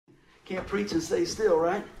Can't preach and stay still,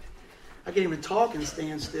 right? I can't even talk and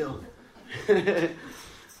stand still.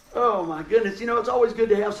 Oh, my goodness. You know, it's always good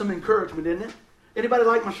to have some encouragement, isn't it? Anybody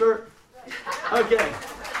like my shirt? Okay.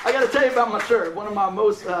 I got to tell you about my shirt. One of my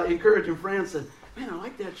most encouraging friends said, man, I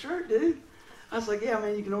like that shirt, dude. I was like, yeah,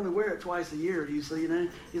 man, you can only wear it twice a year, usually, you know.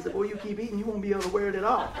 He said, well, you keep eating, you won't be able to wear it at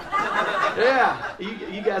all. Yeah,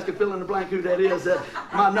 you guys can fill in the blank who that is. That's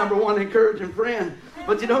my number one encouraging friend.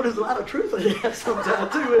 But, you know, there's a lot of truth in that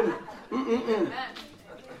sometimes, too, isn't it?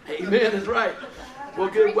 Amen is right. Well,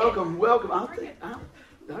 good. Welcome.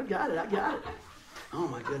 I got it. Oh,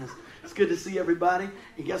 my goodness. It's good to see everybody.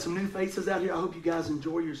 You got some new faces out here. I hope you guys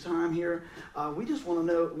enjoy your time here. We just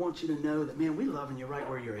want you to know that, man, we loving you right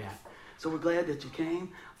where you're at. So we're glad that you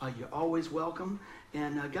came. You're always welcome.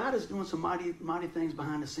 And God is doing some mighty things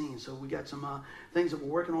behind the scenes. So we got some things that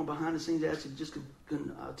we're working on behind the scenes. I ask you just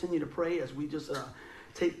continue to pray as we just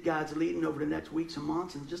take God's leading over the next weeks and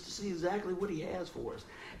months and just to see exactly what he has for us.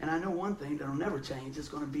 And I know one thing that'll never change. It's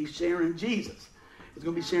going to be sharing Jesus. It's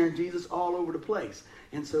going to be sharing Jesus all over the place.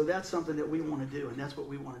 And so that's something that we want to do, and that's what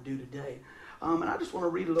we want to do today. And I just want to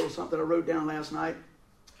read a little something I wrote down last night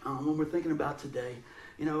when we're thinking about today.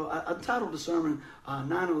 You know, I titled the sermon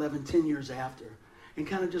 9/11, 10 years after, and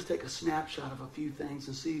kind of just take a snapshot of a few things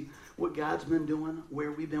and see what God's been doing,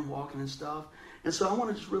 where we've been walking and stuff. And so I want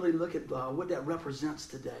to just really look at what that represents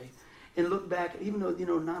today and look back, even though, you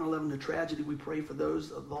know, 9/11, the tragedy, we pray for those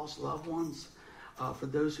that lost loved ones, for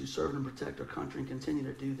those who serve and protect our country and continue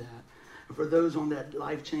to do that. And for those on that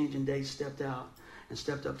life-changing day stepped out and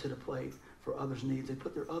stepped up to the plate for others' needs. They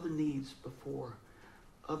put their other needs before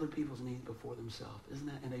other people's needs before themselves, isn't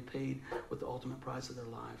that? And they paid with the ultimate price of their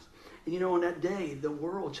lives. And you know, on that day, the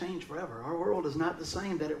world changed forever. Our world is not the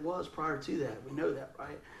same that it was prior to that. We know that,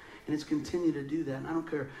 right? And it's continued to do that. And I don't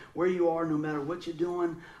care where you are, no matter what you're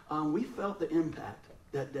doing, we felt the impact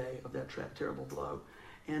that day of that terrible blow.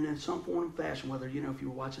 And in some form and fashion, whether, you know, if you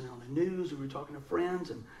were watching it on the news or you were talking to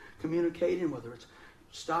friends and communicating, whether it's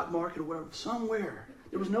stock market or whatever, somewhere,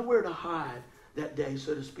 there was nowhere to hide that day,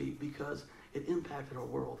 so to speak, because it impacted our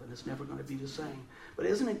world, and it's never going to be the same. But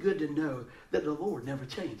isn't it good to know that the Lord never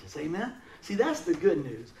changes? Amen? See, that's the good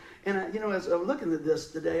news. And, you know, as I'm looking at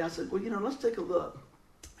this today, I said, well, you know, let's take a look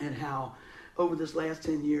at how over this last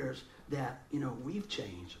 10 years that, you know, we've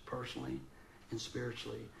changed personally and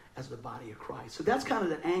spiritually as the body of Christ. So that's kind of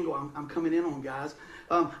the angle I'm coming in on, guys.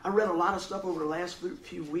 I read a lot of stuff over the last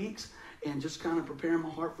few weeks and just kind of preparing my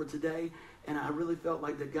heart for today. And I really felt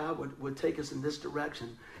like that God would take us in this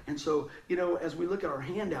direction. And so, you know, as we look at our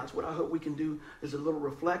handouts, what I hope we can do is a little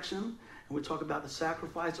reflection. And we talk about the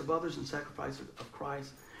sacrifice of others and sacrifice of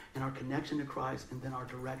Christ and our connection to Christ and then our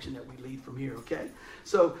direction that we lead from here, okay?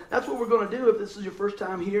 So that's what we're going to do. If this is your first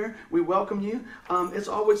time here, we welcome you. It's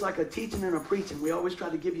always like a teaching and a preaching. We always try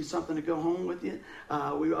to give you something to go home with you.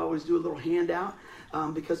 We always do a little handout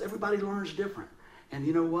because everybody learns different. And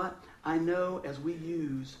you know what? I know as we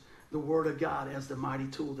use the Word of God as the mighty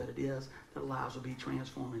tool that it is that allows us to be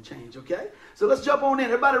transformed and changed, okay? So let's jump on in.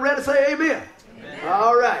 Everybody ready to say amen? Amen.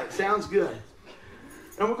 All right, sounds good.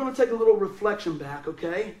 And we're going to take a little reflection back,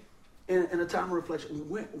 okay? In a time of reflection.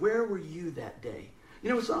 Where were you that day? You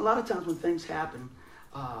know, a lot of times when things happen,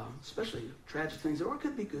 especially tragic things, or it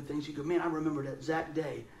could be good things, you go, man, I remember that exact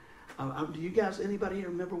day. Do you guys, anybody here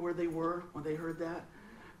remember where they were when they heard that?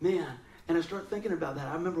 Man, and I start thinking about that.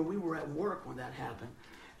 I remember we were at work when that happened.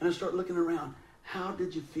 And I start looking around, how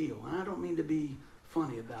did you feel? And I don't mean to be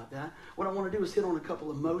funny about that. What I want to do is hit on a couple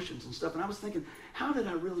of emotions and stuff. And I was thinking, how did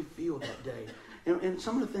I really feel that day? And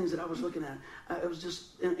some of the things that I was looking at, it was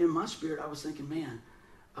just, in my spirit, I was thinking, man,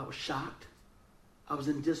 I was shocked. I was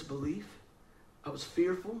in disbelief. I was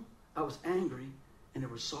fearful. I was angry. And there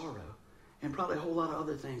was sorrow. And probably a whole lot of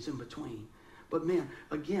other things in between. But man,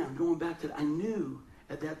 again, going back to that, I knew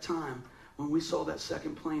at that time when we saw that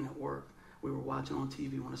second plane at work, we were watching on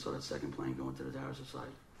TV when I saw that second plane going to the towers. It's like,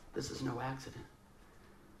 this is no accident.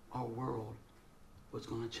 Our world was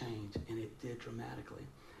going to change, and it did dramatically.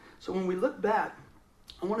 So when we look back,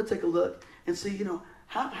 I want to take a look and see, you know,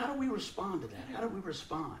 how do we respond to that? How do we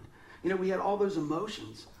respond? You know, we had all those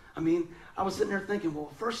emotions. I mean, I was sitting there thinking,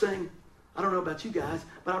 well, first thing, I don't know about you guys,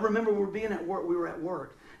 but I remember we were at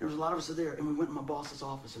work. There was a lot of us there, and we went in my boss's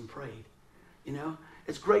office and prayed, you know.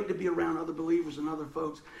 It's great to be around other believers and other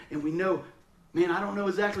folks. And we know, man, I don't know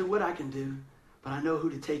exactly what I can do, but I know who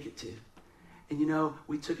to take it to. And, you know,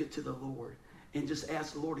 we took it to the Lord and just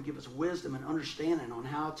asked the Lord to give us wisdom and understanding on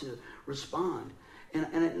how to respond.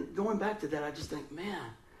 And going back to that, I just think, man,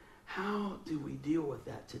 how do we deal with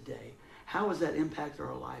that today? How has that impacted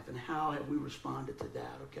our life? And how have we responded to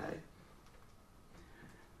that, okay?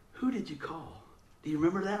 Who did you call? Do you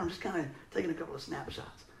remember that? I'm just kind of taking a couple of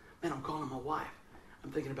snapshots. Man, I'm calling my wife.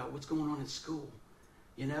 I'm thinking about what's going on at school.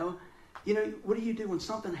 You know, what do you do when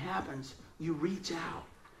something happens? You reach out.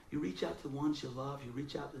 You reach out to the ones you love. You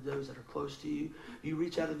reach out to those that are close to you. You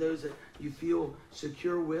reach out to those that you feel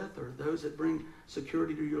secure with or those that bring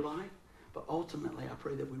security to your life. But ultimately, I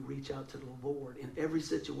pray that we reach out to the Lord in every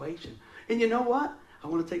situation. And you know what? I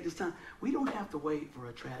want to take this time. We don't have to wait for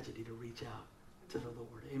a tragedy to reach out to the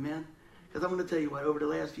Lord. Amen? Because I'm going to tell you what, over the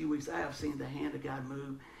last few weeks, I have seen the hand of God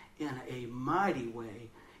move in a mighty way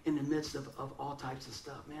in the midst of all types of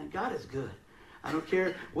stuff. Man, God is good. I don't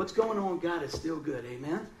care what's going on, God is still good.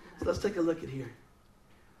 Amen? So let's take a look at here.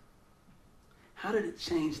 How did it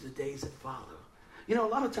change the days that follow? You know, a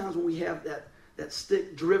lot of times when we have that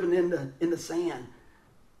stick driven in the sand,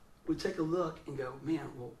 we take a look and go, man,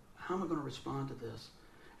 well, how am I going to respond to this?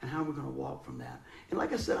 And how are we going to walk from that? And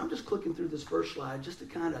like I said, I'm just clicking through this first slide just to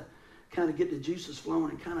kind of get the juices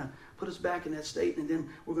flowing and kind of put us back in that state. And then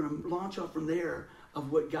we're going to launch off from there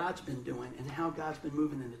of what God's been doing and how God's been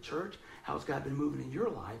moving in the church, how God's been moving in your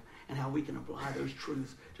life, and how we can apply those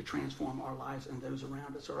truths to transform our lives and those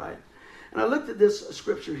around us, all right? And I looked at this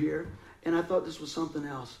scripture here, and I thought this was something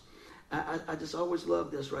else. I just always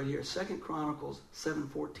love this right here. 2 Chronicles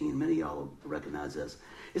 7:14. Many of y'all will recognize this.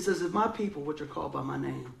 It says, if my people, which are called by my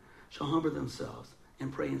name, shall humble themselves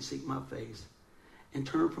and pray and seek my face and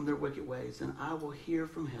turn from their wicked ways, then I will hear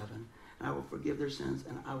from heaven, and I will forgive their sins,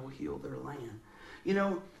 and I will heal their land. You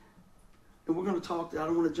know, and we're going to talk, I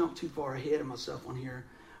don't want to jump too far ahead of myself on here,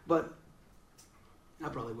 but I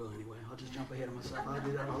probably will anyway. I'll just jump ahead of myself. I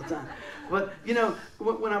do that all the time. But, you know,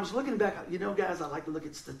 when I was looking back, you know, guys, I like to look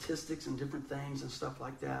at statistics and different things and stuff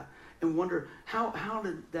like that and wonder how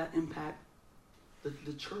did that impact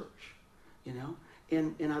the church, you know?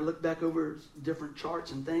 And I look back over different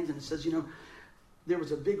charts and things, and it says, you know, there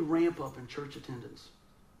was a big ramp up in church attendance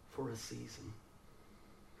for a season.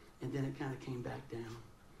 And then it kind of came back down.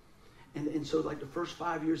 And so like the first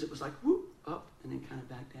 5 years, it was like, whoop, up, and then kind of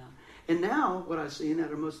back down. And now what I see, and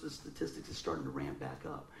that are most of the statistics, is starting to ramp back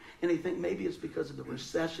up. And they think maybe it's because of the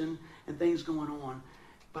recession and things going on.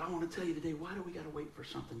 But I want to tell you today, why do we got to wait for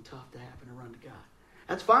something tough to happen to run to God?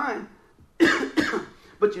 That's fine.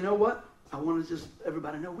 But you know what? I want to just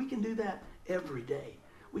everybody know we can do that every day.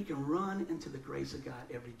 We can run into the grace of God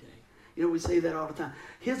every day. You know, we say that all the time.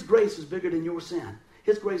 His grace is bigger than your sin.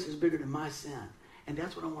 His grace is bigger than my sin. And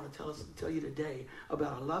that's what I want to tell you today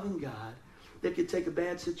about a loving God that could take a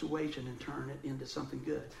bad situation and turn it into something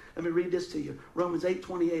good. Let me read this to you. Romans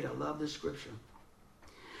 8:28. I love this scripture.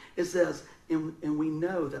 It says, and we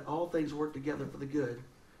know that all things work together for the good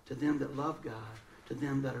to them that love God, to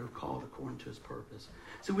them that are called according to his purpose.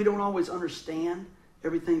 So we don't always understand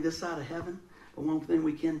everything this side of heaven, but one thing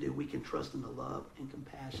we can do, we can trust in the love and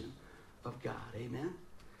compassion of God. Amen?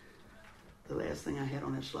 The last thing I had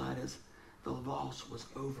on that slide is the loss was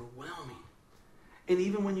overwhelming. And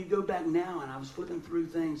even when you go back now, and I was flipping through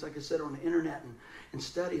things, like I said, on the internet and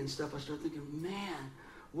studying stuff, I started thinking, man,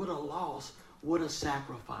 what a loss, what a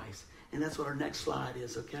sacrifice. And that's what our next slide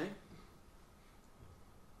is, okay?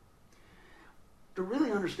 To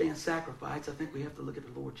really understand sacrifice, I think we have to look at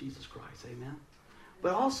the Lord Jesus Christ, amen?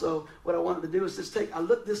 But also, what I wanted to do is just I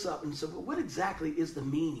looked this up and said, well, what exactly is the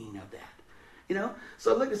meaning of that? You know?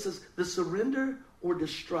 So look, it says, the surrender or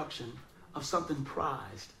destruction of something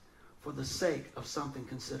prized for the sake of something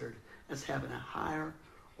considered as having a higher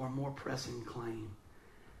or more pressing claim.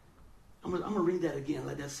 I'm going to read that again,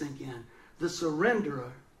 let that sink in. The surrender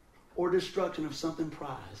or destruction of something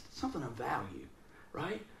prized, something of value,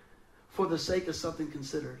 right? For the sake of something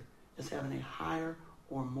considered as having a higher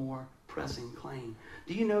or more pressing claim.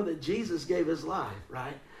 Do you know that Jesus gave his life,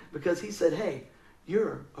 right? Because he said, hey,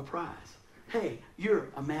 you're a prize. Hey, you're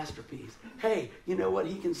a masterpiece. Hey, you know what?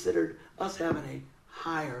 He considered us having a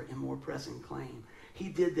higher and more pressing claim. He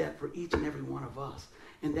did that for each and every one of us.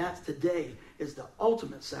 And that today is the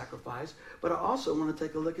ultimate sacrifice. But I also want to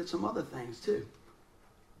take a look at some other things too.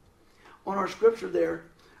 On our scripture there,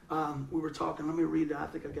 we were talking, let me read it. I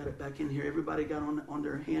think I got it back in here. Everybody got on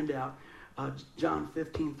their handout. John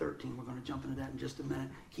 15:13. We're going to jump into that in just a minute.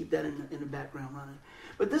 Keep that in the background running.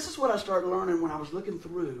 But this is what I started learning when I was looking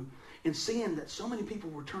through and seeing that so many people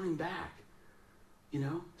were turning back. You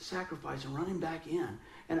know, sacrificing, running back in.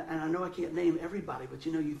 And I know I can't name everybody, but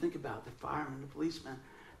you know, you think about the fireman, the policeman,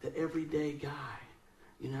 the everyday guy,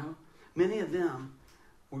 you know. Many of them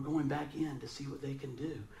were going back in to see what they can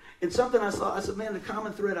do. And something I saw, I said, man, the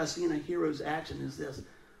common thread I see in a hero's action is this: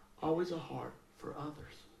 always a heart for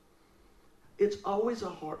others. It's always a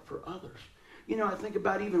heart for others. You know, I think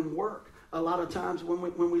about even work. A lot of times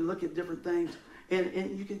when we look at different things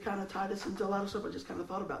And you can kind of tie this into a lot of stuff. I just kind of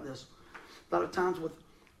thought about this. A lot of times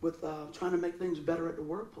with trying to make things better at the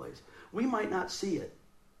workplace, we might not see it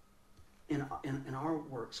in our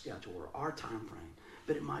work schedule or our time frame,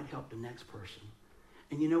 but it might help the next person.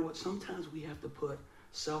 And you know what? Sometimes we have to put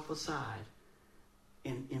self aside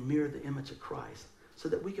and mirror the image of Christ so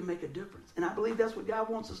that we can make a difference. And I believe that's what God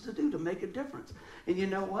wants us to do, to make a difference. And you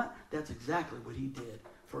know what? That's exactly what he did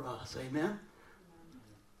for us. Amen?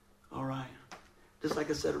 All right. Just like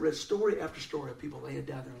I said, I read story after story of people laying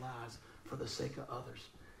down their lives for the sake of others.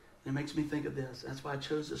 And it makes me think of this. That's why I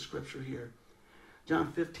chose this scripture here.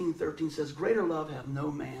 John 15:13 says, greater love hath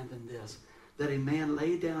no man than this, that a man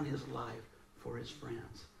lay down his life for his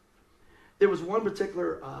friends. There was one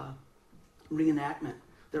particular reenactment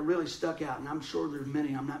that really stuck out, and I'm sure there's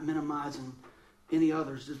many. I'm not minimizing any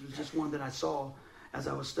others. This was just one that I saw as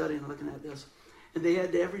I was studying and looking at this. And they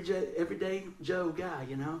had the everyday Joe guy,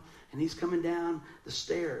 you know, and he's coming down the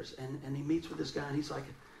stairs, and he meets with this guy, and he's like,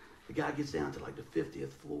 the guy gets down to like the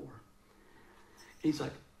 50th floor. And he's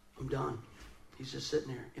like, I'm done. He's just sitting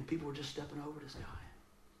there, and people were just stepping over this guy.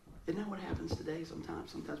 Isn't that what happens today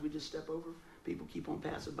sometimes? Sometimes we just step over. People keep on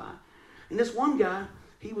passing by. And this one guy,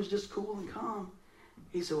 he was just cool and calm.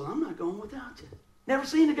 He said, well, I'm not going without you. Never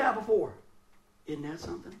seen the guy before. Isn't that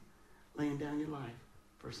something? Laying down your life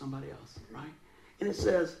for somebody else, right? And it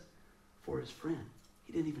says, for his friend.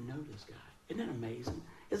 He didn't even know this guy. Isn't that amazing?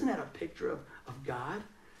 Isn't that a picture of God?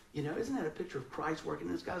 You know, isn't that a picture of Christ working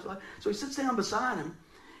in this guy's life? So he sits down beside him,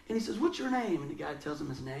 and he says, what's your name? And the guy tells him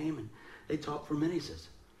his name, and they talk for a minute. He says,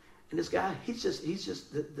 and this guy, he's just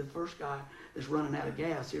the first guy that's running out of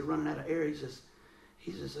gas. He's running out of air. He's just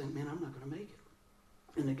saying, man, I'm not going to make it.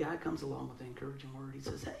 And the guy comes along with the encouraging word. He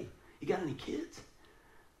says, hey, you got any kids?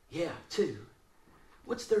 Yeah, 2.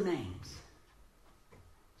 What's their names?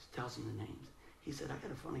 He tells him the names. He said, I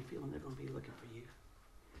got a funny feeling they're going to be looking for you.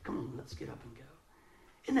 Come on, let's get up and go.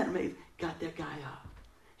 Isn't that amazing? Got that guy up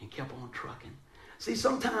and kept on trucking. See,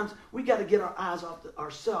 sometimes we got to get our eyes off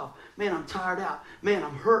ourselves. Man, I'm tired out. Man,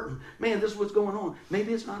 I'm hurting. Man, this is what's going on.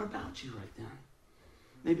 Maybe it's not about you right now.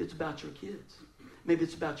 Maybe it's about your kids. Maybe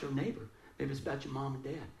it's about your neighbor. Maybe it's about your mom and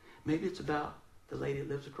dad. Maybe it's about the lady that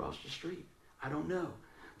lives across the street. I don't know.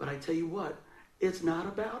 But I tell you what, it's not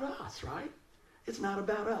about us, right? It's not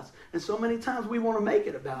about us. And so many times we want to make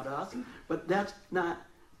it about us, but that's not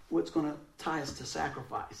what's going to tie us to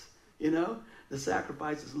sacrifice. You know, the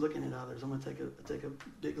sacrifice is looking at others. I'm going to take a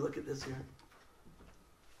big look at this here.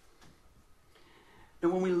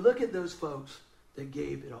 And when we look at those folks that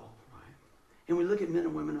gave it all, right, and we look at men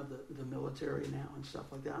and women of the military now and stuff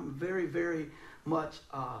like that, I'm very, very much,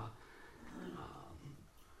 how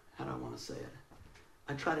do I want to say it?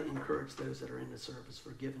 I try to encourage those that are in the service for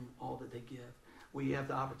giving all that they give. We have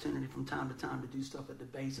the opportunity from time to time to do stuff at the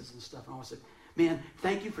bases and stuff. And I always say, man,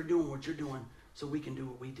 thank you for doing what you're doing so we can do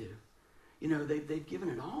what we do. You know, they've given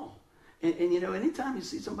it all. And you know, anytime you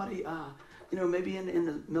see somebody, you know, maybe in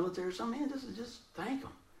the military or something, man, just thank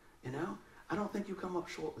them. You know, I don't think you come up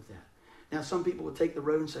short with that. Now, some people would take the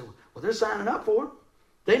road and say, well, they're signing up for it.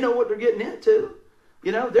 They know what they're getting into.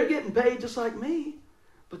 You know, they're getting paid just like me.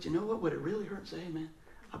 But you know what? What it really hurts, hey, man,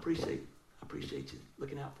 I appreciate you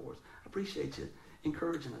looking out for us. I appreciate you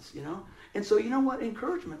encouraging us, you know. And so, you know what?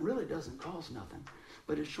 Encouragement really doesn't cost nothing.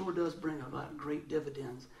 But it sure does bring a lot of great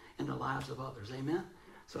dividends in the lives of others. Amen?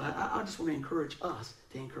 So I just want to encourage us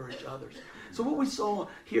to encourage others. So what we saw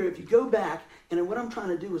here, if you go back, and what I'm trying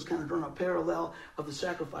to do is kind of draw a parallel of the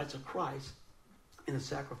sacrifice of Christ and the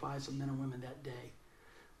sacrifice of men and women that day.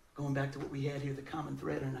 Going back to what we had here, the common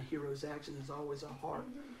thread in a hero's action is always a heart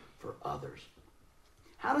for others.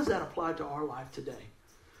 How does that apply to our life today?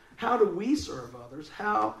 How do we serve others?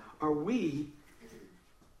 How are we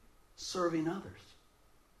serving others?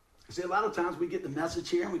 See, a lot of times we get the message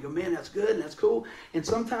here and we go, man, that's good and that's cool. And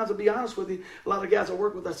sometimes, I'll be honest with you, a lot of guys I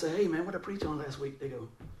work with, I say, hey, man, what did I preach on last week? They go,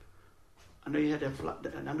 I know you had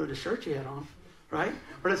that, I know the shirt you had on, right?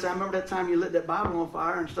 Or they say, I remember that time you lit that Bible on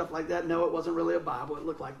fire and stuff like that. No, it wasn't really a Bible. It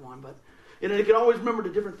looked like one. But you know, you can always remember the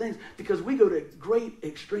different things because we go to great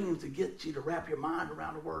extremes to get you to wrap your mind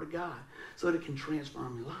around the Word of God so that it can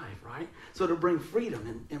transform your life, right? So to bring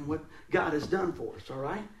freedom in what God has done for us, all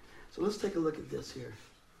right? So let's take a look at this here.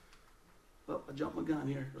 Oh, I jumped my gun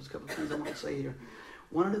here. There's a couple of things I want to say here.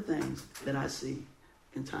 One of the things that I see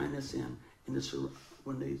in tying this in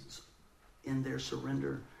their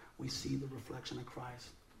surrender, we see the reflection of Christ,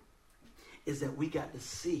 is that we got to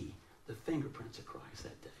see the fingerprints of Christ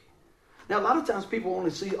that day. Now, a lot of times people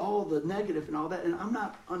only see all the negative and all that, and I'm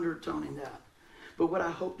not undertoning that. But what I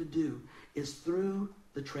hope to do is through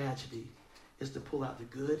the tragedy is to pull out the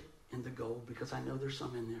good and the gold, because I know there's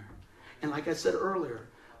some in there. And like I said earlier,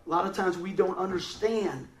 a lot of times we don't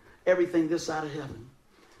understand everything this side of heaven.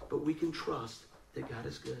 But we can trust that God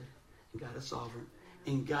is good and God is sovereign.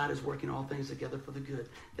 And God is working all things together for the good.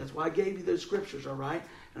 That's why I gave you those scriptures, all right?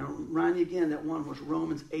 And I'll remind you again, that one was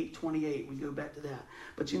Romans 8:28. We go back to that.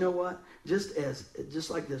 But you know what? Just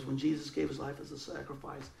like this, when Jesus gave his life as a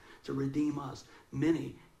sacrifice to redeem us,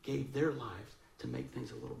 many gave their lives to make things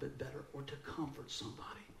a little bit better or to comfort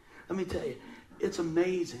somebody. Let me tell you, it's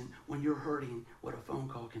amazing when you're hurting what a phone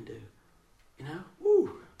call can do. You know?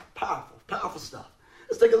 Woo! Powerful, powerful stuff.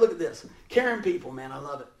 Let's take a look at this. Caring people, man, I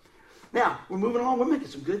love it. Now, we're moving along. We're making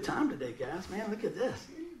some good time today, guys. Man, look at this.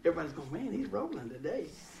 Everybody's going, man, he's rolling today.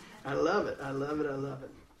 I love it. I love it. I love it.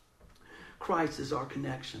 Christ is our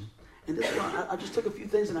connection. And this one, I just took a few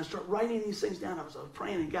things and I started writing these things down. I was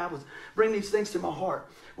praying and God was bringing these things to my heart.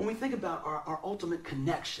 When we think about our ultimate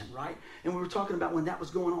connection, right? And we were talking about when that was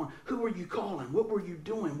going on. Who were you calling? What were you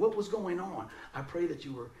doing? What was going on? I pray that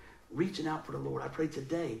you were reaching out for the Lord. I pray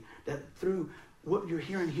today that through what you're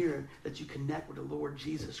hearing here, that you connect with the Lord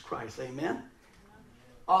Jesus Christ. Amen?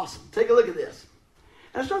 Awesome. Take a look at this.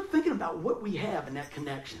 And I started thinking about what we have in that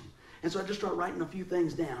connection. And so I just started writing a few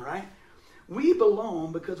things down, right? We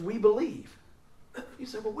belong because we believe. You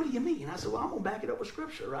say, well, what do you mean? I said, well, I'm going to back it up with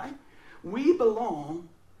Scripture, right? We belong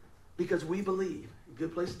because we believe. A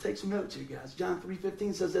good place to take some notes here, guys. John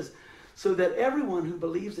 3:15 says this, so that everyone who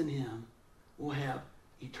believes in him will have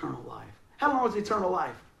eternal life. How long is eternal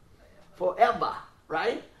life? Forever,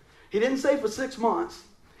 right? He didn't say for 6 months.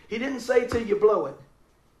 He didn't say till you blow it.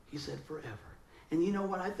 He said forever. And you know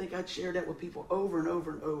what? I think I'd share that with people over and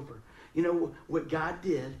over and over. You know what God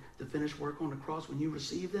did to finish work on the cross when you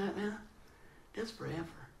received that, man? That's forever.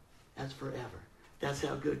 That's forever. That's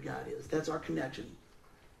how good God is. That's our connection.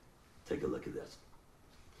 Take a look at this.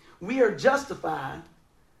 We are justified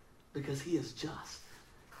because he is just.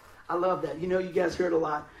 I love that. You know, you guys hear it a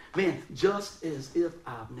lot. Man, just as if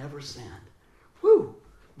I've never sinned. Woo!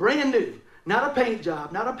 Brand new. Not a paint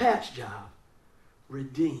job, not a patch job.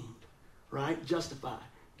 Redeemed, right? Justified.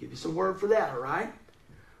 Give you some word for that, all right?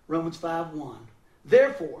 Romans 5:1.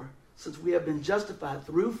 Therefore, since we have been justified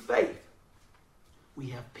through faith, we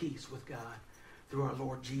have peace with God through our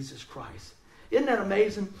Lord Jesus Christ. Isn't that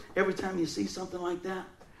amazing? Every time you see something like that,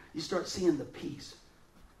 you start seeing the peace.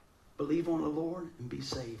 Believe on the Lord and be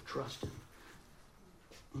saved. Trust him.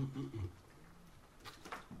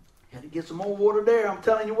 Had to get some more water there. I'm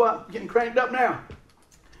telling you what, I'm getting cranked up now.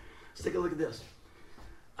 Let's take a look at this.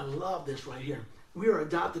 I love this right here. We are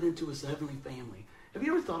adopted into his heavenly family. Have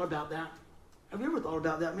you ever thought about that? Have you ever thought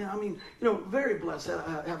about that? Man, I mean, you know, very blessed.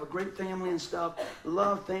 I have a great family and stuff.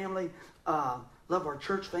 Love family. Love our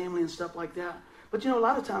church family and stuff like that. But, you know, a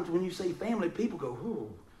lot of times when you say family, people go, ooh,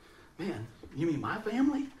 man, you mean my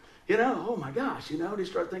family? You know, oh my gosh, you know, they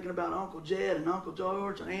start thinking about Uncle Jed and Uncle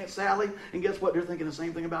George and Aunt Sally, and guess what? They're thinking the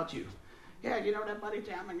same thing about you. Yeah, you know that Buddy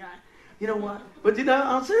Chapman guy? You know what? But, you know,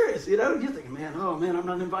 I'm serious, you know. You're thinking, man, oh, man, I'm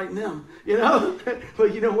not inviting them, you know.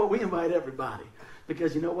 But you know what? We invite everybody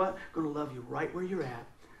because, you know what? We're going to love you right where you're at,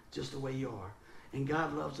 just the way you are. And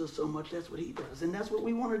God loves us so much, that's what he does. And that's what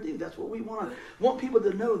we want to do. That's what we want people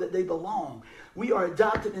to know that they belong. We are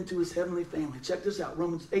adopted into his heavenly family. Check this out,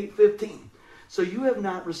 Romans 8:15. So you have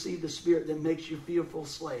not received the spirit that makes you fearful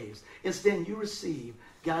slaves. Instead, you receive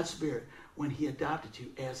God's spirit when he adopted you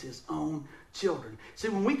as his own children. See,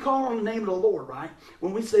 when we call on the name of the Lord, right?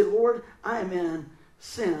 When we say, Lord, I am in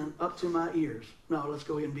sin up to my ears. No, let's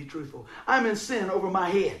go ahead and be truthful. I'm in sin over my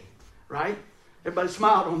head, right? Everybody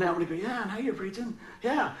smiled on that one. They go, yeah, now you're preaching.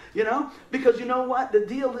 Yeah, you know, because you know what? The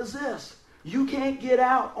deal is this. You can't get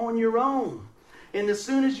out on your own. And as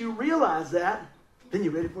soon as you realize that, then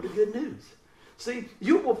you're ready for the good news. See,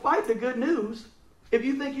 you will fight the good news if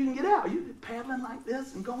you think you can get out. You're paddling like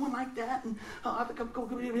this and going like that. And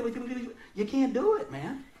you can't do it,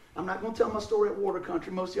 man. I'm not going to tell my story at Water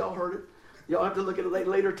Country. Most of y'all heard it. Y'all have to look at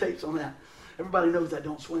later tapes on that. Everybody knows I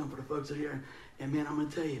don't swim for the folks that are here. And, man, I'm going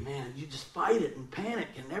to tell you, man, you just fight it and panic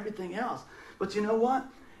and everything else. But you know what?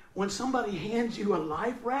 When somebody hands you a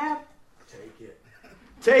life raft, take it.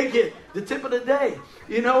 Take it. The tip of the day.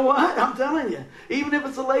 You know what? I'm telling you. Even if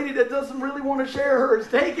it's a lady that doesn't really want to share hers,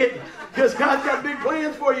 take it. Because God's got big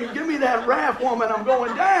plans for you. Give me that raft, woman. I'm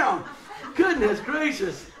going down. Goodness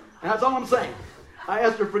gracious. That's all I'm saying. I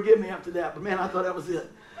asked her to forgive me after that. But, man, I thought that was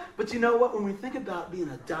it. But you know what? When we think about being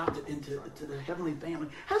adopted into the heavenly family,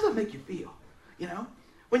 how does that make you feel? You know?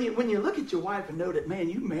 When you look at your wife and know that, man,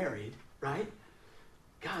 you married, right?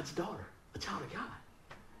 God's daughter, a child of God.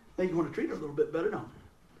 Then you want to treat her a little bit better, don't you?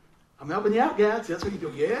 I'm helping you out, guys. That's when you go,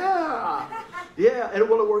 yeah. Yeah. And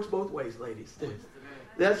well, it works both ways, ladies, too.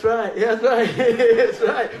 That's right. That's right. That's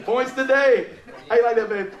right. Points today. How you like that,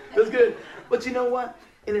 babe? That's good. But you know what?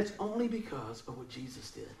 And it's only because of what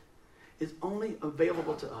Jesus did. It's only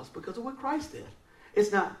available to us because of what Christ did.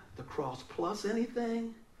 It's not the cross plus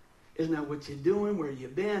anything. It's not what you're doing, where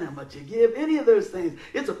you've been, how much you give, any of those things.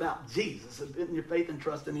 It's about Jesus and putting your faith and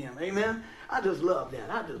trust in him. Amen? I just love that.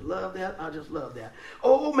 I just love that. I just love that.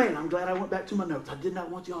 Oh, man, I'm glad I went back to my notes. I did not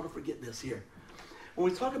want y'all to forget this here. When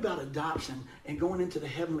we talk about adoption and going into the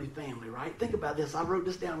heavenly family, right? Think about this. I wrote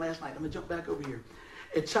this down last night. Let me jump back over here.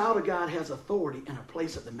 A child of God has authority and a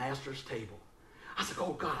place at the master's table. I said,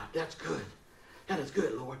 oh, God, that's good. That is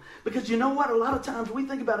good, Lord. Because you know what? A lot of times we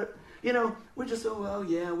think about it, you know, we just say, well,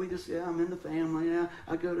 yeah, I'm in the family. Yeah,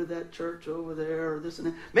 I go to that church over there or this and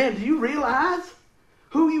that. Man, do you realize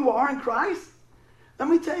who you are in Christ? Let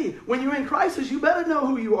me tell you, when you're in Christ, you better know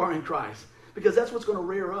who you are in Christ because that's what's going to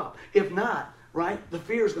rear up. If not, right, the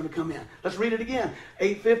fear is going to come in. Let's read it again.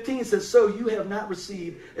 8:15 says, so you have not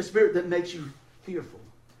received a spirit that makes you fearful,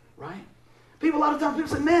 right? A lot of times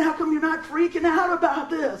people say, man, how come you're not freaking out about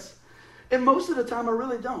this? And most of the time, I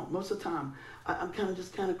really don't. Most of the time, I'm kind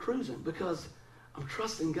of cruising because I'm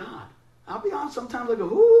trusting God. I'll be honest, sometimes I go,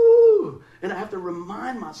 ooh, and I have to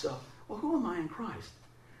remind myself, well, who am I in Christ?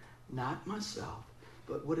 Not myself,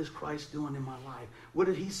 but what is Christ doing in my life? What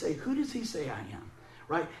did he say? Who does he say I am?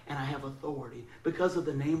 Right? And I have authority because of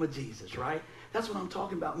the name of Jesus, right? That's what I'm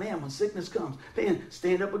talking about. Man, when sickness comes, man,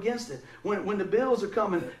 stand up against it. When the bills are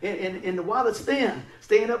coming and the wallet's thin,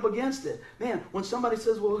 stand up against it. Man, when somebody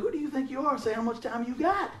says, well, who do you think you are? Say how much time you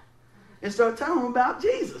got. And start telling them about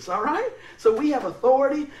Jesus, all right? So we have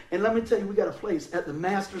authority, and let me tell you, we got a place at the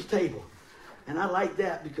master's table. And I like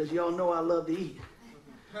that because y'all know I love to eat.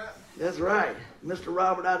 That's right. Mr.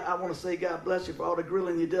 Robert, I want to say God bless you for all the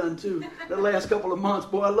grilling you done too the last couple of months.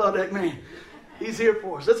 Boy, I love that man. He's here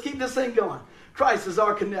for us. Let's keep this thing going. Christ is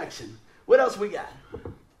our connection. What else we got?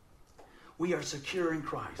 We are secure in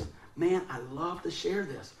Christ. Man, I love to share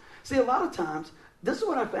this. See, a lot of times, this is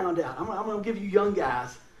what I found out. I'm going to give you young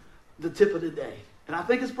guys the tip of the day. And I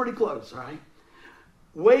think it's pretty close, all right?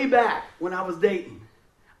 Way back when I was dating,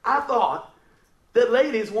 I thought that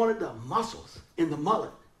ladies wanted the muscles in the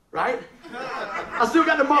mullet. Right? I still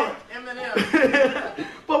got the mullet.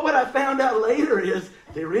 But what I found out later is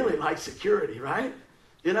they really like security, right?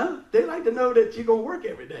 You know? They like to know that you're going to work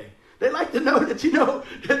every day. They like to know that you know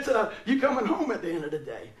that you're coming home at the end of the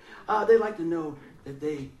day. They like to know that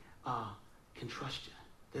they can trust you.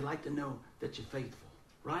 They like to know that you're faithful,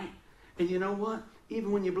 right? And you know what?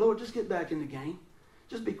 Even when you blow it, just get back in the game.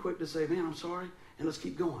 Just be quick to say, man, I'm sorry, and let's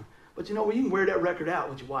keep going. But you know what? You can wear that record out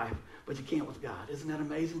with your wife, but you can't with God. Isn't that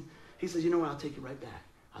amazing? He says, you know what? I'll take you right back.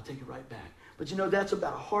 I'll take you right back. But you know, that's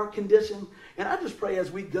about a heart condition. And I just pray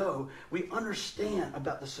as we go, we understand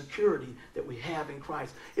about the security that we have in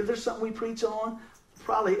Christ. If there's something we preach on,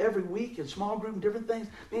 probably every week in small group and different things,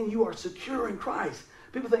 man, you are secure in Christ.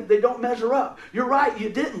 People think they don't measure up. You're right, you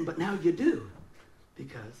didn't, but now you do.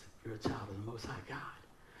 Because you're a child of the Most High God.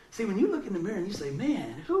 See, when you look in the mirror and you say,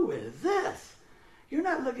 man, who is this? You're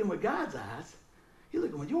not looking with God's eyes. You're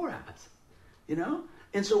looking with your eyes. You know?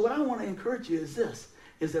 And so what I want to encourage you is this,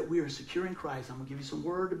 is that we are secure in Christ. I'm going to give you some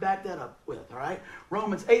word to back that up with, all right?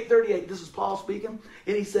 Romans 8:38, this is Paul speaking,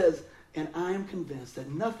 and he says, and I am convinced that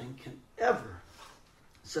nothing can ever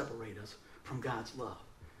separate us from God's love.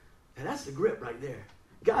 And that's the grip right there.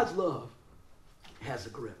 God's love has a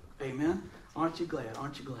grip. Amen? Aren't you glad?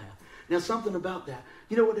 Aren't you glad? Now, something about that.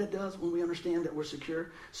 You know what that does when we understand that we're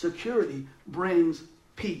secure? Security brings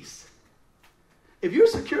peace. If you're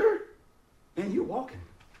secure, man, you're walking.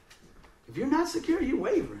 If you're not secure, you're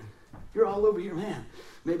wavering. You're all over here, man.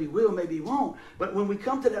 Maybe will, maybe won't. But when we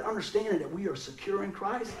come to that understanding that we are secure in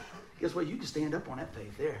Christ, guess what? You can stand up on that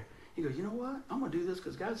faith there. You go, you know what? I'm going to do this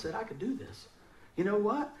because God said I could do this. You know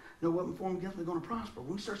what? No weapon formed against me is going to prosper.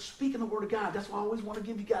 When we start speaking the word of God, that's why I always want to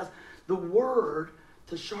give you guys the word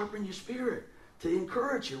to sharpen your spirit, to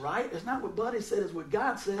encourage you, right? It's not what Buddy said, it's what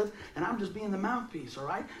God said, and I'm just being the mouthpiece, all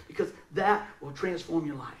right? Because that will transform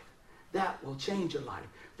your life. That will change your life.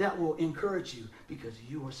 That will encourage you because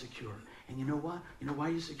you are secure. And you know what? You know why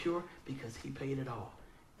you're secure? Because he paid it all.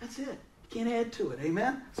 That's it. You can't add to it.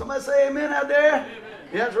 Amen? Somebody say amen out there? Amen.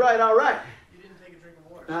 Yeah, that's right. All right. You didn't take a drink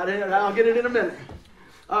of water. I'll get it in a minute.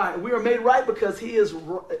 All right. We are made right because he is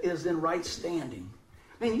in right standing.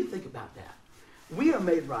 Man, you think about that. We are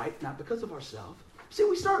made right, not because of ourselves. See,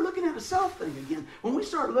 we start looking at a self thing again. When we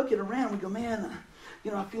start looking around, we go, man,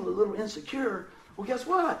 I feel a little insecure. Well, guess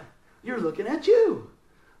what? You're looking at you.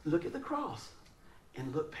 Look at the cross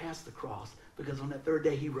and look past the cross because on that third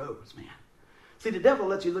day he rose, man. See, the devil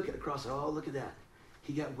lets you look at the cross. Oh, look at that.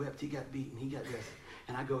 He got whipped. He got beaten. He got this.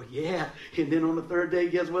 And I go, yeah. And then on the third day,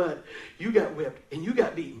 guess what? You got whipped and you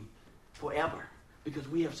got beaten forever because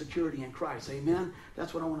we have security in Christ. Amen?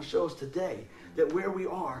 That's what I want to show us today, that where we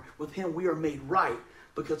are with him, we are made right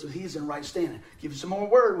because he's in right standing. Give you some more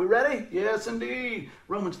word. We ready? Yes, indeed.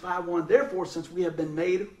 Romans 5:1. Therefore, since we have been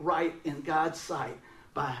made right in God's sight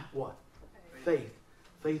by what? Faith.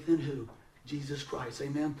 Faith in who? Jesus Christ.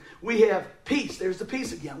 Amen. We have peace. There's the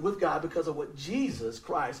peace again with God because of what Jesus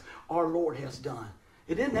Christ, our Lord, has done.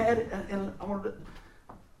 It didn't add and I wanted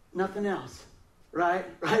nothing else. Right?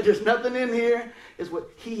 There's nothing in here. It's what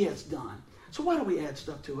he has done. So why do we add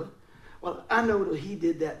stuff to it? Well, I know that he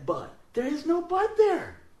did that, but there is no but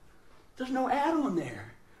there. There's no add-on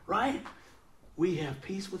there. Right? We have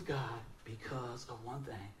peace with God because of one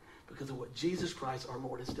thing. Because of what Jesus Christ, our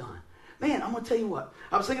Lord, has done. Man, I'm going to tell you what.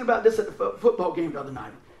 I was thinking about this at the football game the other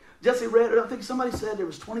night. Jesse read it. I think somebody said there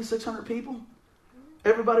was 2,600 people.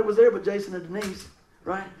 Everybody was there but Jason and Denise.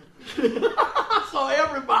 Right? I saw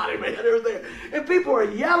everybody, man. They were there. And people are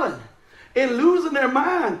yelling and losing their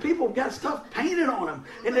mind. People got stuff painted on them.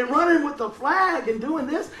 And they're running with the flag and doing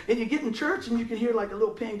this. And you get in church and you can hear like a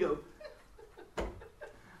little pin go. I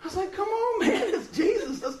was like, come on, man. It's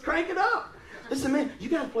Jesus. Let's crank it up. Listen, man, you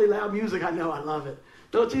got to play loud music. I know. I love it.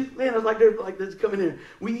 Don't you? Man, it's like they're like this coming in.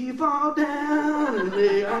 We fall down. And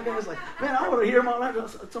it's like, man, I want to hear them all that.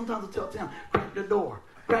 Sometimes I tell Tim, crack the door.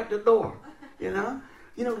 Crack the door. You know?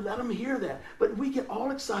 Let them hear that. But we get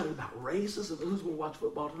all excited about races of who's going to watch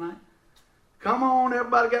football tonight. Come on,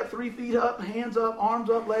 everybody got 3 feet up, hands up, arms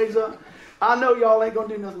up, legs up. I know y'all ain't going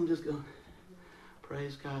to do nothing. Just go,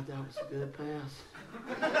 praise God, that was a good pass.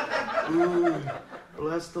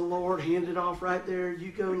 Bless the Lord. Hand it off right there.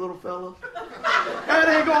 You go, little fella. That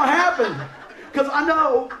ain't going to happen. Because I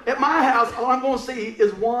know at my house, all I'm going to see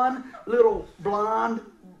is one little blonde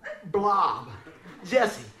blob.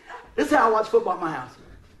 Jesse. This is how I watch football at my house.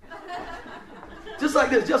 Just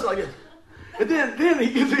like this. And then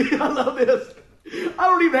he gives me, I love this. I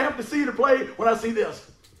don't even have to see the play when I see this.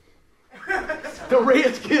 The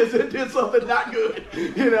Redskins did something not good,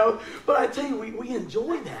 But I tell you, we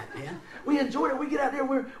enjoy that, man. We enjoy it. We get out there,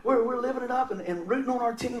 we're living it up and rooting on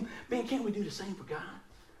our team. Man, can't we do the same for God?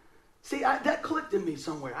 See, that clicked in me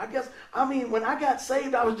somewhere. When I got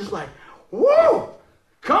saved, I was just like, whoa,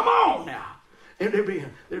 come on now. And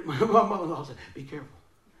my mother-in-law said, be careful.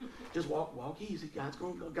 Just walk easy. God's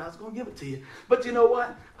going to give it to you. But you know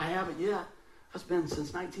what? I haven't yet. That's been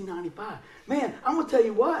since 1995. Man, I'm going to tell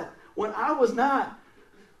you what. When I was not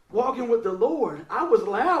walking with the Lord, I was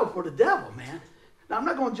loud for the devil, man. Now, I'm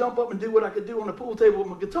not going to jump up and do what I could do on the pool table with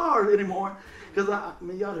my guitar anymore because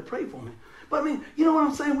y'all had to pray for me. But, you know what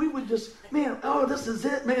I'm saying? We would just, this is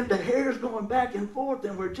it, man. The hair's going back and forth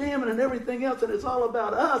and we're jamming and everything else and it's all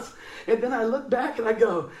about us. And then I look back and I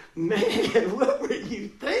go, man, what were you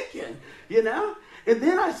thinking? And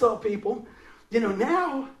then I saw people,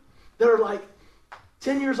 now they're like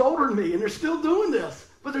 10 years older than me and they're still doing this.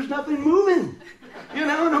 But there's nothing moving,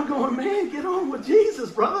 and I'm going, man, get on with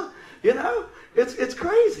Jesus, brother. It's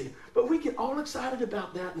crazy. But we get all excited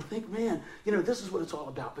about that and think, man, this is what it's all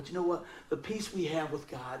about. But you know what? The peace we have with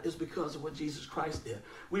God is because of what Jesus Christ did.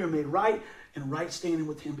 We are made right and right standing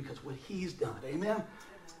with him because of what he's done. Amen?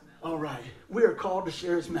 All right. We are called to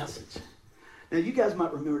share his message. Now, you guys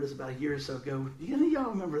might remember this about a year or so ago.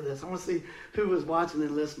 Y'all remember this. I want to see who was watching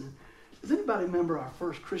and listening. Does anybody remember our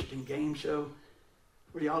first Christian game show?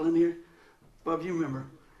 Were y'all in here? Bob, you remember?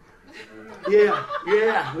 Yeah.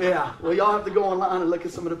 Well, y'all have to go online and look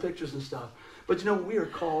at some of the pictures and stuff. But we are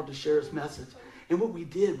called to share his message. And what we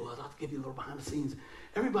did was, I'll give you a little behind the scenes.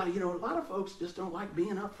 Everybody, a lot of folks just don't like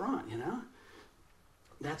being up front,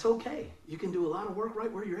 That's okay. You can do a lot of work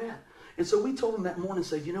right where you're at. And so we told them that morning,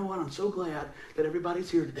 said, you know what, I'm so glad that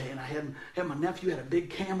everybody's here today. And I had my nephew had a big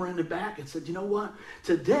camera in the back and said, you know what,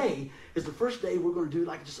 today is the first day we're going to do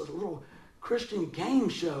like just a little Christian game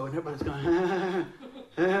show. And everybody's going,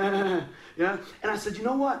 yeah. And I said, you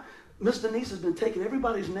know what, Miss Denise has been taking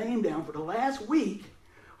everybody's name down for the last week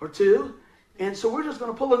or two. And so we're just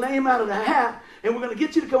going to pull a name out of the hat and we're going to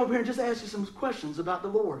get you to come up here and just ask you some questions about the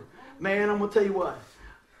Lord. Man, I'm going to tell you what.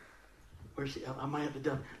 Where's she? I might have to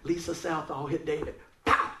do Lisa Southall hit David.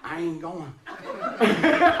 Pow! I ain't going.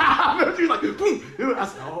 She's like, boom. I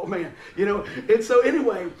said, oh man, And so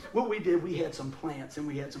anyway, what we did, we had some plants and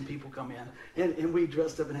we had some people come in and we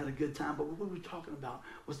dressed up and had a good time. But what we were talking about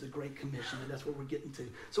was the Great Commission, and that's what we're getting to.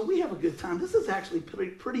 So we have a good time. This is actually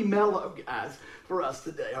pretty mellow, guys, for us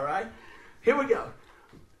today. All right, here we go.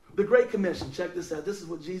 The Great Commission. Check this out. This is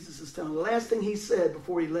what Jesus is telling. The last thing he said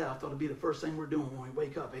before he left ought to be the first thing we're doing when we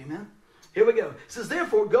wake up. Amen. Here we go. It says,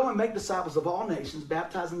 therefore, go and make disciples of all nations,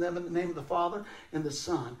 baptizing them in the name of the Father and the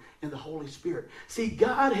Son and the Holy Spirit. See,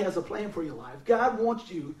 God has a plan for your life. God wants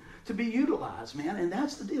you to be utilized, man, and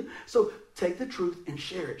that's the deal. So take the truth and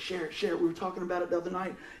share it, share it, share it. We were talking about it the other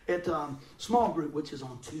night at small group, which is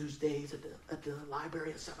on Tuesdays at the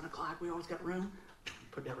library at 7 o'clock. We always got room.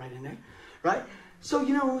 Put that right in there, right? So,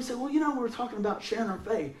 when we say, well, we were talking about sharing our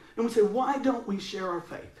faith, and we say, why don't we share our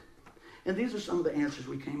faith? And these are some of the answers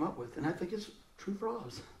we came up with, and I think it's true for all of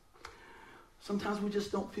us. Sometimes we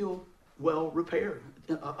just don't feel well prepared.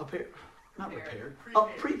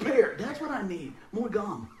 Prepared. That's what I need. More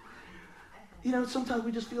gum. Sometimes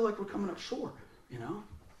we just feel like we're coming up short,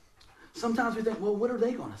 Sometimes we think, well, what are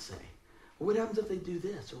they going to say? Well, what happens if they do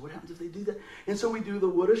this? Or what happens if they do that? And so we do the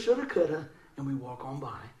woulda, shoulda, coulda, and we walk on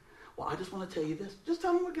by. Well, I just want to tell you this. Just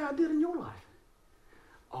tell them what God did in your life.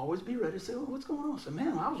 Always be ready to say, well, what's going on? So,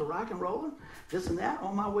 man, I was a rock and roller, this and that,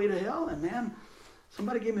 on my way to hell. And, man,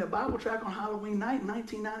 somebody gave me a Bible tract on Halloween night in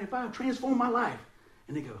 1995, transformed my life.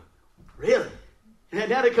 And they go, really? And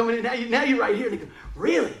now they're coming in, now you're right here. And they go,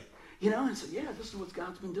 really? And so, yeah, this is what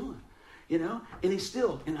God's been doing. And he's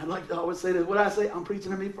still, and I like to always say this, what I say, I'm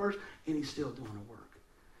preaching to me first, and he's still doing the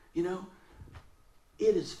work.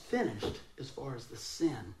 It is finished as far as the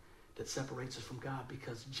sin that separates us from God,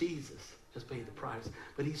 because Jesus has paid the price.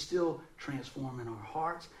 But he's still transforming our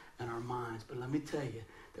hearts and our minds. But let me tell you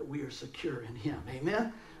that we are secure in him.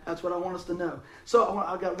 Amen? That's what I want us to know. So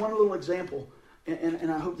I got one little example,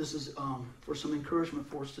 and I hope this is for some encouragement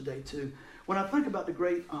for us today too. When I think about the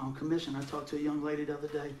Great Commission, I talked to a young lady the other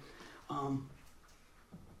day,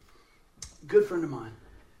 good friend of mine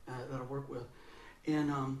that I work with.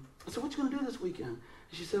 And I said, what you going to do this weekend?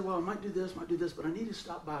 And she said, well, I might do this, but I need to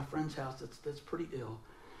stop by a friend's house that's pretty ill.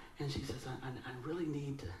 And she says, I really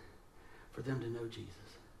need for them to know Jesus.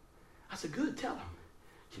 I said, good, tell them.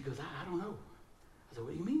 She goes, I don't know. I said,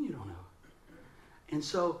 what do you mean you don't know? And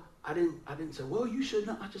so I didn't say, well, you should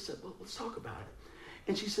know. I just said, well, let's talk about it.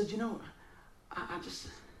 And she said,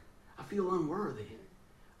 I feel unworthy.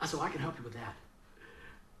 I said, well, I can help you with that.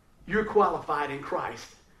 You're qualified in Christ.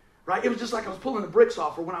 Right? It was just like I was pulling the bricks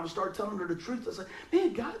off her when I started telling her the truth. I said,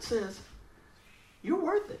 man, God says you're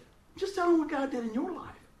worth it. Just tell them what God did in your life.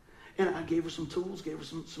 And I gave her some tools, gave her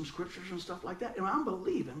some scriptures and stuff like that. And I'm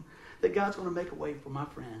believing that God's going to make a way for my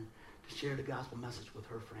friend to share the gospel message with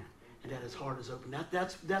her friend. And that his heart is open.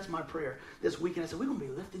 That's my prayer this weekend. I said, we're going to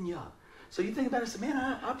be lifting you up. So you think about it and say, man,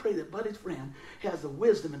 I pray that Buddy's friend has the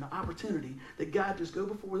wisdom and the opportunity that God just go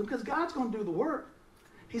before them. Because God's going to do the work.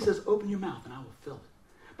 He says, open your mouth and I will fill it.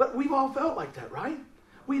 But we've all felt like that, right?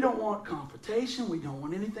 We don't want confrontation. We don't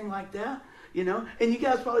want anything like that, And you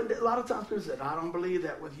guys probably, a lot of times people said, I don't believe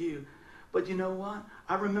that with you. But you know what?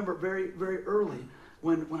 I remember very, very early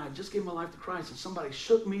when I just gave my life to Christ and somebody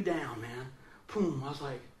shook me down, man. Boom. I was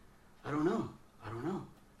like, I don't know.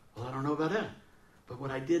 Well, I don't know about that. But what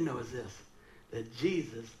I did know is this, that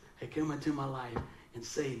Jesus had come into my life and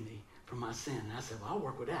saved me from my sin. And I said, well, I'll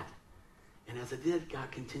work with that. And as I did, God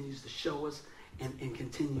continues to show us and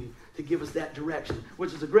continue to give us that direction,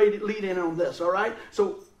 which is a great lead in on this, all right?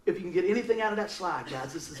 So if you can get anything out of that slide,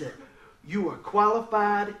 guys, this is it. You are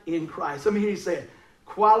qualified in Christ. Let me hear you say it.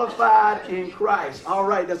 Qualified in Christ. All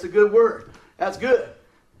right, that's a good word. That's good.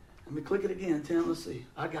 Let me click it again, Tim. Let's see.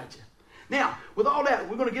 I got you. Now, with all that,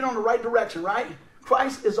 we're going to get on the right direction, right?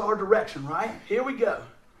 Christ is our direction, right? Here we go.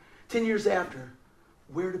 10 years after,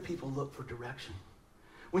 where do people look for direction?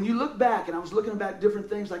 When you look back, and I was looking back different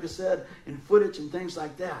things, like I said, in footage and things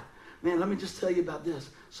like that. Man, let me just tell you about this.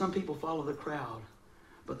 Some people follow the crowd,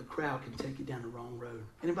 but the crowd can take you down the wrong road.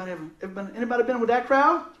 Anybody been with that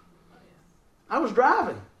crowd? I was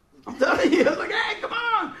driving. I'm telling you. I was like, hey, come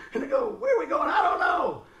on. And they go, where are we going? I don't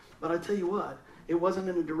know. But I tell you what, it wasn't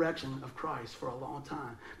in the direction of Christ for a long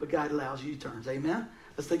time. But God allows U-turns. Amen?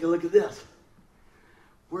 Let's take a look at this.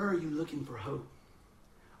 Where are you looking for hope?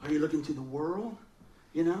 Are you looking to the world?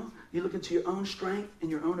 You're looking to your own strength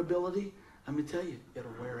and your own ability. Let me tell you,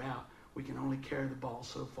 it'll wear out. We can only carry the ball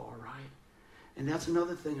so far, right? And that's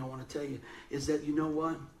another thing I want to tell you, is that you know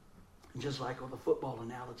what? Just like on the football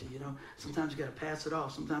analogy, sometimes you got to pass it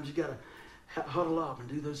off. Sometimes you got to huddle up and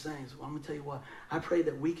do those things. Well, I'm going to tell you what. I pray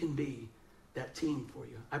that we can be that team for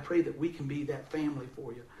you. I pray that we can be that family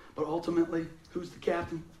for you. But ultimately, who's the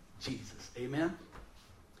captain? Jesus. Amen?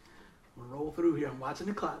 I'm going to roll through here. I'm watching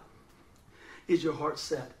the clock. Is your heart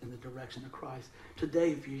set in the direction of Christ?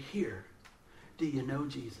 Today, if you're here, do you know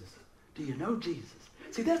Jesus? Do you know Jesus?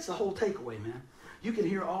 See, that's the whole takeaway, man. You can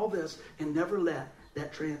hear all this and never let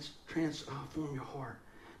that transform your heart.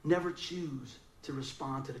 Never choose to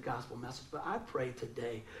respond to the gospel message. But I pray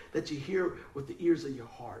today that you hear with the ears of your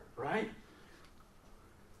heart, right?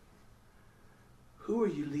 Who are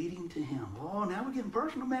you leading to him? Oh, now we're getting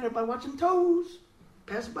personal, man. Everybody watching toes.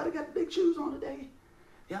 Pastor Buddy got big shoes on today.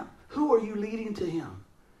 Yeah. Who are you leading to him?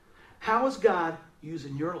 How is God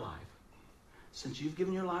using your life? Since you've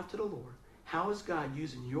given your life to the Lord, how is God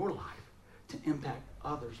using your life to impact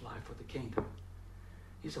others' life for the kingdom?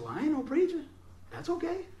 You say, well, I ain't no preacher. That's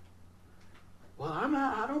okay. Well,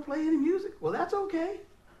 I don't play any music. Well, that's okay.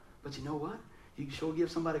 But you know what? You can sure give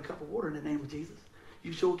somebody a cup of water in the name of Jesus.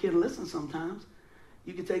 You sure can listen sometimes.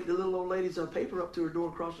 You can take the little old lady's paper up to her door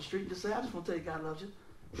across the street and just say, I just want to tell you God loves you.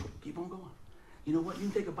 Keep on going. You know what? You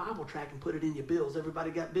can take a Bible tract and put it in your bills. Everybody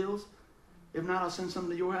got bills? If not, I'll send some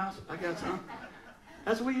to your house. I got some.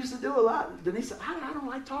 That's what we used to do a lot. Denise said, I don't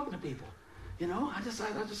like talking to people. You know, I just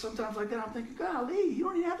sometimes like that. I'm thinking, golly, you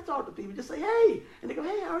don't even have to talk to people. Just say, hey. And they go,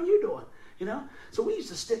 hey, how are you doing? You know? So we used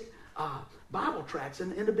to stick Bible tracts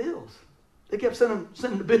in the bills. They kept sending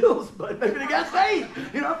the bills, but maybe they got saved.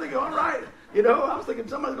 You know, I'm thinking, all right. You know, I was thinking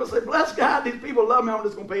somebody's going to say, bless God, these people love me. I'm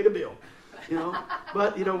just going to pay the bill. You know?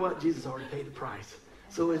 But you know what? Jesus already paid the price.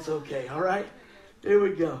 So it's okay. All right? Here we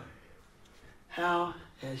go. How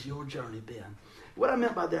has your journey been? What I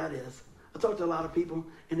meant by that is, I talked to a lot of people,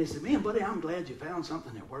 and they said, man, buddy, I'm glad you found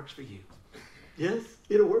something that works for you. Yes,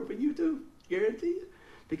 it'll work for you too. Guarantee you.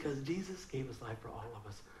 Because Jesus gave his life for all of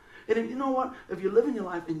us. And if, you know what? If you're living your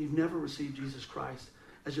life and you've never received Jesus Christ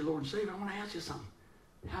as your Lord and Savior, I want to ask you something.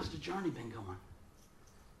 How's the journey been going?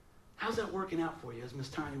 How's that working out for you, as Miss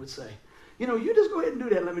Tanya would say? You know, you just go ahead and do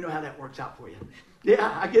that and let me know how that works out for you.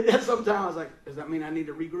 Yeah, I get that sometimes. I was like, does that mean I need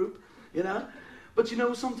to regroup? You know? But you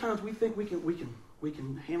know, sometimes we think we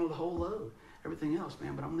can handle the whole load, everything else,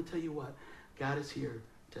 man. But I'm going to tell you what. God is here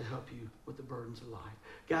to help you with the burdens of life.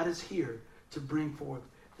 God is here to bring forth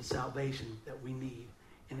the salvation that we need.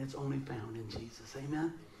 And it's only found in Jesus.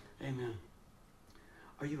 Amen? Amen.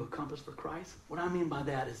 Are you a compass for Christ? What I mean by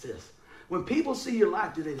that is this. When people see your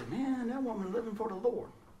life, do they say, man, that woman living for the Lord?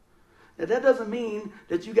 Now, that doesn't mean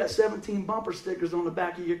that you got 17 bumper stickers on the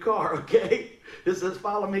back of your car, okay? It says,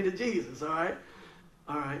 follow me to Jesus, all right?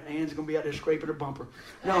 All right, Anne's going to be out there scraping her bumper.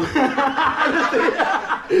 No.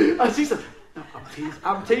 She said, no,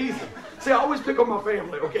 I'm teasing. See, I always pick on my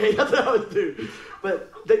family, okay? That's what I always do.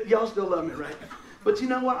 But y'all still love me, right? But you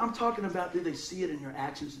know what I'm talking about? Do they see it in your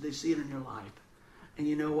actions? Do they see it in your life? And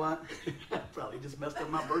you know what? I probably just messed up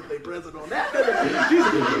my birthday present on that.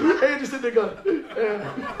 And just sitting there going,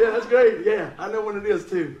 yeah, that's great. Yeah, I know what it is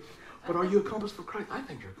too. But are you a compass for Christ? I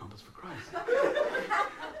think you're a compass for Christ.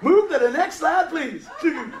 Move to the next slide, please.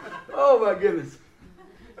 Oh, my goodness.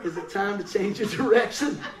 Is it time to change your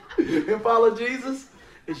direction and follow Jesus?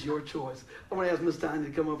 It's your choice. I want to ask Miss Tanya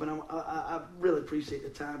to come up, and I really appreciate the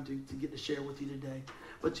time to get to share with you today.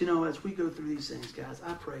 But, you know, as we go through these things, guys,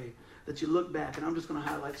 I pray that you look back, and I'm just going to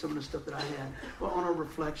highlight some of the stuff that I had on our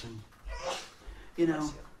reflection. You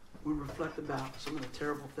know, we reflect about some of the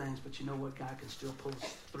terrible things, but you know what? God can still pull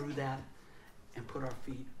us through that and put our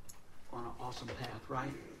feet on an awesome path,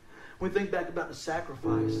 right? When we think back about the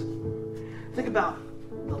sacrifice, think about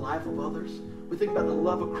the life of others. We think about the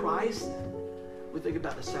love of Christ. We think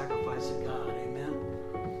about the sacrifice of God, amen?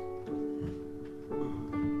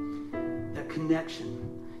 That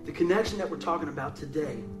connection, the connection that we're talking about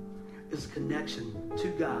today is a connection to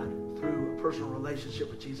God through a personal relationship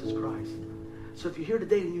with Jesus Christ. So if you're here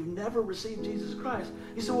today and you've never received Jesus Christ,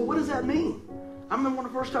 you say, well, what does that mean? I remember when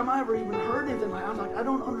the first time I ever even heard anything like that, I was like, I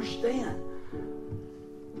don't understand.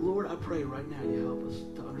 Lord, I pray right now you help us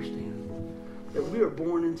to understand that we are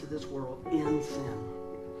born into this world in sin.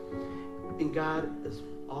 And God is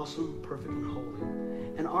awesome, perfect, and holy.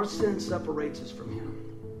 And our sin separates us from him.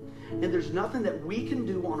 And there's nothing that we can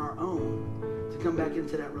do on our own to come back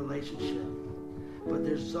into that relationship. But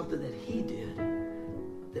there's something that he did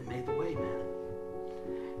that made the way, man.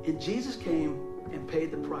 And Jesus came and paid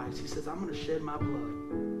the price. He says, I'm going to shed my blood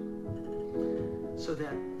so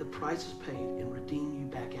that the price is paid and redeem you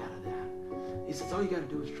back out of that. He says, all you got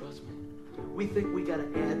to do is trust me. We think we got to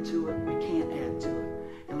add to it. We can't add to it.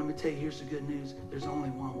 And let me tell you, here's the good news. There's only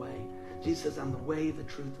one way. Jesus says, I'm the way, the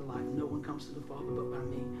truth, the life. No one comes to the Father but by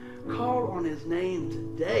me. Call on his name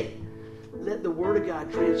today. Let the word of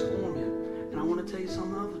God transform you. And I want to tell you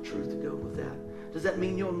some other truth to go with that. Does that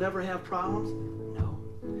mean you'll never have problems? No.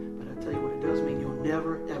 But I tell you what it does mean. You'll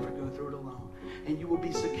never, ever go through it alone. And you will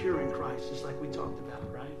be secure in Christ, just like we talked about,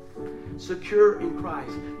 right? Secure in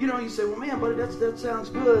Christ. You know, you say, well, man, buddy, that sounds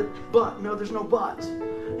good. But, no, there's no buts.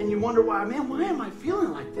 And you wonder why, man, why am I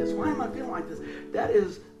feeling like this? Why am I feeling like this? That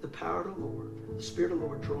is the power of the Lord, the Spirit of the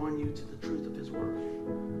Lord drawing you to the truth of his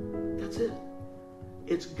word. That's it.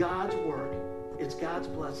 It's God's work. It's God's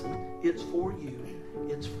blessing. It's for you.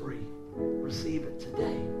 It's free. receive it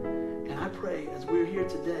today. And I pray as we're here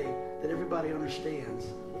today that everybody understands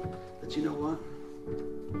that, you know what?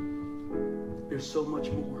 There's so much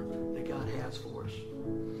more that God has for us.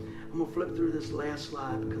 I'm going to flip through this last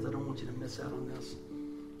slide because I don't want you to miss out on this.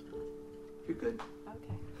 You're good?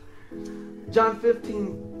 Okay. John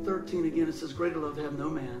 15:13 again, it says, greater love have no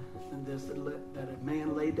man than this, that a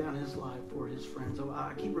man laid down his life for his friends. Oh,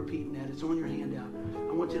 I keep repeating that. It's on your handout.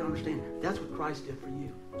 I want you to understand that's what Christ did for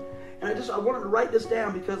you. And I wanted to write this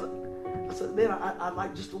down because I said, man, I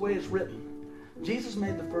like just the way it's written. Jesus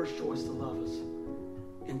made the first choice to love us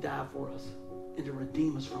and die for us and to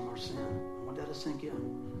redeem us from our sin. I want that to sink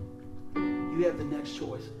in. You have the next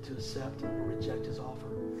choice to accept or reject his offer.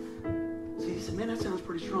 See, he said, man, that sounds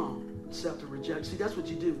pretty strong. Accept or reject. See, that's what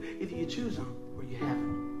you do. Either you choose him or you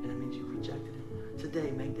haven't. And it means you rejected him. Today,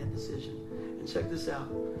 make that decision. And check this out.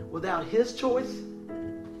 Without his choice,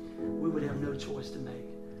 we would have no choice to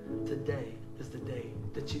make. Today is the day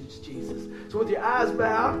to choose Jesus. So with your eyes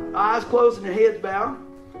bowed, eyes closed and your heads bowed,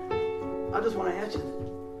 I just want to ask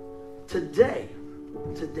you, today,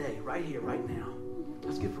 right here, right now,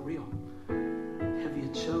 let's get for real. Have you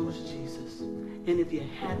chose Jesus? And if you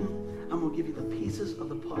hadn't, I'm going to give you the pieces of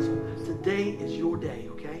the puzzle. Today is your day,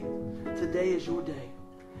 okay? Today is your day.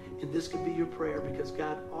 And this could be your prayer because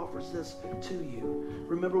God offers this to you.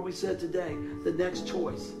 Remember we said today, the next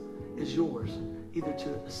choice is yours, either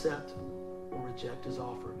to accept or reject his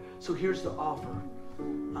offer. So here's the offer.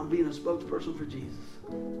 I'm being a spokesperson for Jesus.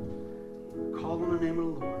 Call on the name of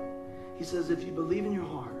the Lord. He says if you believe in your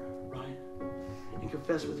heart, right, and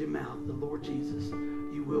confess with your mouth the Lord Jesus,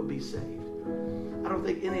 you will be saved. I don't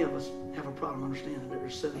think any of us have a problem understanding that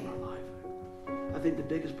there's sin in our life. I think the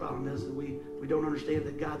biggest problem is that we don't understand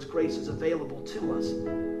that God's grace is available to us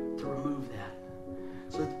to remove that.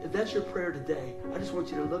 So if that's your prayer today, I just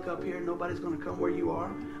want you to look up here. Nobody's going to come where you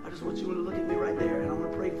are. I just want you to look at me right there, and I'm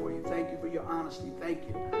going to pray for you. Thank you for your honesty. Thank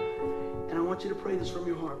you. And I want you to pray this from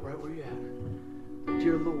your heart right where you're at.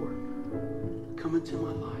 Dear Lord, come into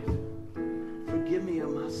my life. Forgive me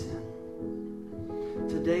of my sin.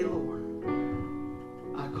 Today, Lord,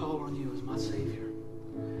 I call on you as my Savior.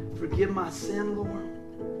 Forgive my sin, Lord.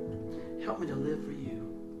 Help me to live for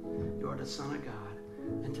you. You are the Son of God,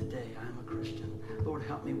 and today I am a Christian. Lord,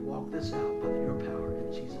 help me walk this out by your power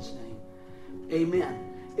in Jesus' name.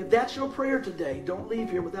 Amen. If that's your prayer today, don't leave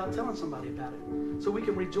here without telling somebody about it so we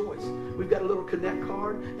can rejoice. We've got a little connect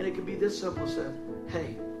card, and it can be this simple. It says,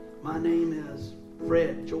 hey, my name is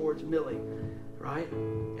Fred, George, Millie, right?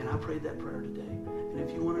 And I prayed that prayer today. And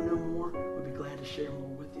if you want to know more, we'd be glad to share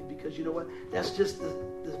more with you because you know what? That's just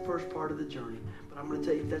the first part of the journey. But I'm going to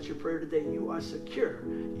tell you, if that's your prayer today, you are secure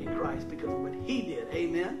in Christ because of what he did.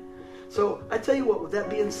 Amen? So I tell you what, with that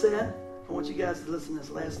being said, I want you guys to listen to this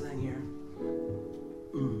last thing here.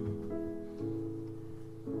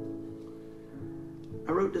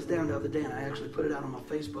 I wrote this down the other day, and I actually put it out on my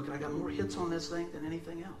Facebook, and I got more hits on this thing than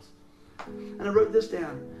anything else. And I wrote this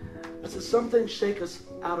down. I said, some things shake us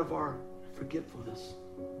out of our forgetfulness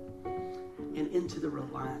and into the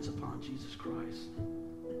reliance upon Jesus Christ.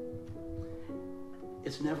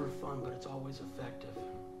 It's never fun, but it's always effective.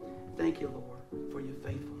 Thank you, Lord, for your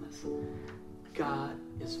faithfulness. God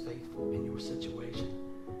is faithful in your situation.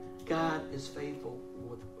 God is faithful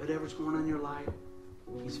with whatever's going on in your life.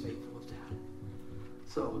 He's faithful with that.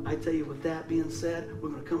 So I tell you, with that being said, we're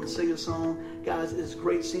going to come and sing a song. Guys, it's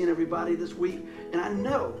great seeing everybody this week. And I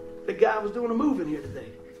know that God was doing a move in here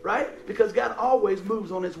today, right? Because God always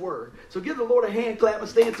moves on his word. So give the Lord a hand clap and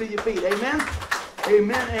stand to your feet. Amen?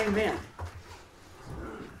 Amen, amen.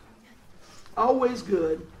 Always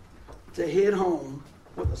good to head home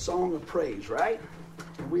with a song of praise, right?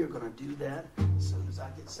 And we are going to do that as soon as I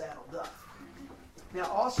get saddled up.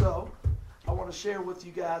 Now, also, I want to share with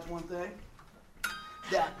you guys one thing.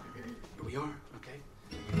 That, here we are, okay?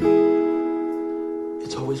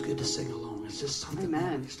 It's always good to sing along. It's just something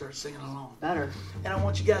when you start singing along. Better. And I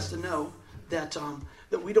want you guys to know that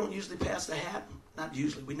that we don't usually pass the hat. Not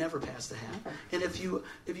usually, we never pass the hat. And if you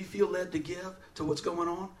feel led to give to what's going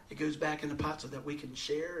on, it goes back in the pot so that we can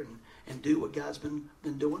share and do what God's been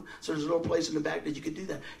doing. So there's a little place in the back that you could do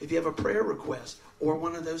that. If you have a prayer request or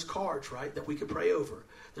one of those cards, right, that we could pray over,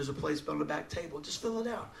 there's a place on the back table. Just fill it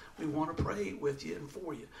out. We want to pray with you and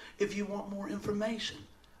for you. If you want more information,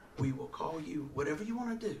 we will call you. Whatever you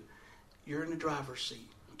want to do, you're in the driver's seat,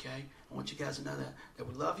 okay? I want you guys to know that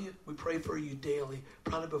we love you. We pray for you daily,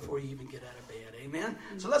 probably before you even get out of bed. Amen?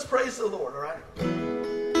 So let's praise the Lord, all right?